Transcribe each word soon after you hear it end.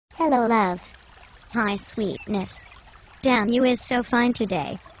Hello, love. Hi, sweetness. Damn, you is so fine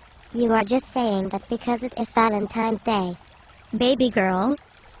today. You are just saying that because it is Valentine's Day. Baby girl,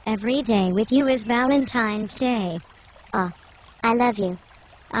 every day with you is Valentine's Day. Oh, I love you.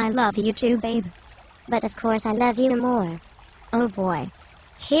 I love you too, babe. But of course I love you more. Oh boy.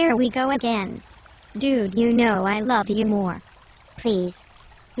 Here we go again. Dude, you know I love you more. Please.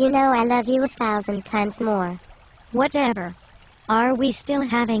 You know I love you 1,000 times more. Whatever. Are we still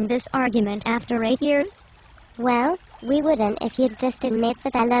having this argument after 8 years? Well, we wouldn't if you'd just admit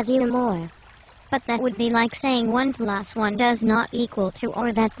that I love you more. But that would be like saying 1 + 1 does not equal 2,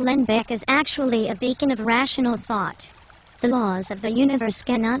 or that Glenn Beck is actually a beacon of rational thought. The laws of the universe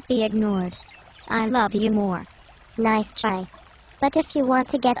cannot be ignored. I love you more. Nice try. But if you want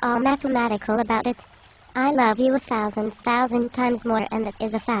to get all mathematical about it, I love you 1,000 times more, and that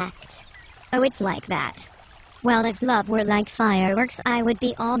is a fact. Oh, it's like that. Well, if love were like fireworks, I would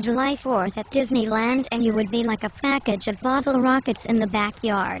be all July 4th at Disneyland, and you would be like a package of bottle rockets in the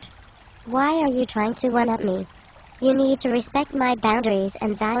backyard. Why are you trying to one-up me? You need to respect my boundaries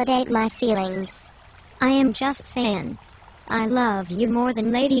and validate my feelings. I am just saying. I love you more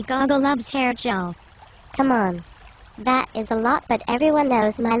than Lady Gaga loves hair gel. Come on. That is a lot, but everyone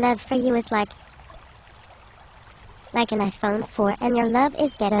knows my love for you is like an iPhone 4, and your love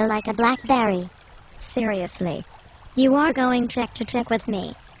is ghetto like a BlackBerry. Seriously. You are going trek to trek with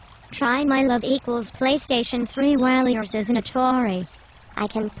me. Try my love equals PlayStation 3 while yours is an Atari. I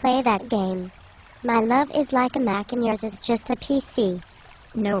can play that game. My love is like a Mac and yours is just a PC.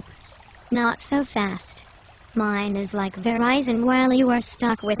 Nope. Not so fast. Mine is like Verizon while you are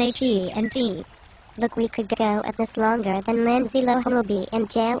stuck with AT&T. Look, we could go at this longer than Lindsay Lohan will be in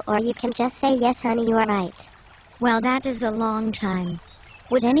jail, or you can just say yes honey, you are right. Well, that is a long time.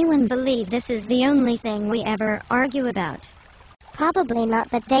 Would anyone believe this is the only thing we ever argue about? Probably not,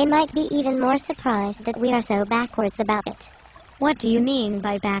 but they might be even more surprised that we are so backwards about it. What do you mean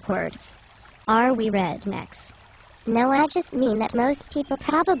by backwards? Are we rednecks? No, I just mean that most people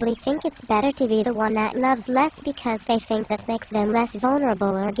probably think it's better to be the one that loves less because they think that makes them less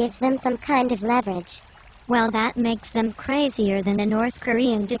vulnerable or gives them some kind of leverage. Well, that makes them crazier than a North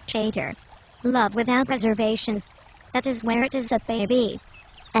Korean dictator. Love without reservation. That is where it is at, baby.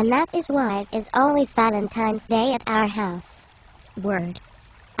 And that is why it is always Valentine's Day at our house. Word.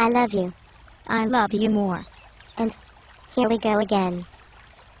 I love you. I love you more. And here we go again.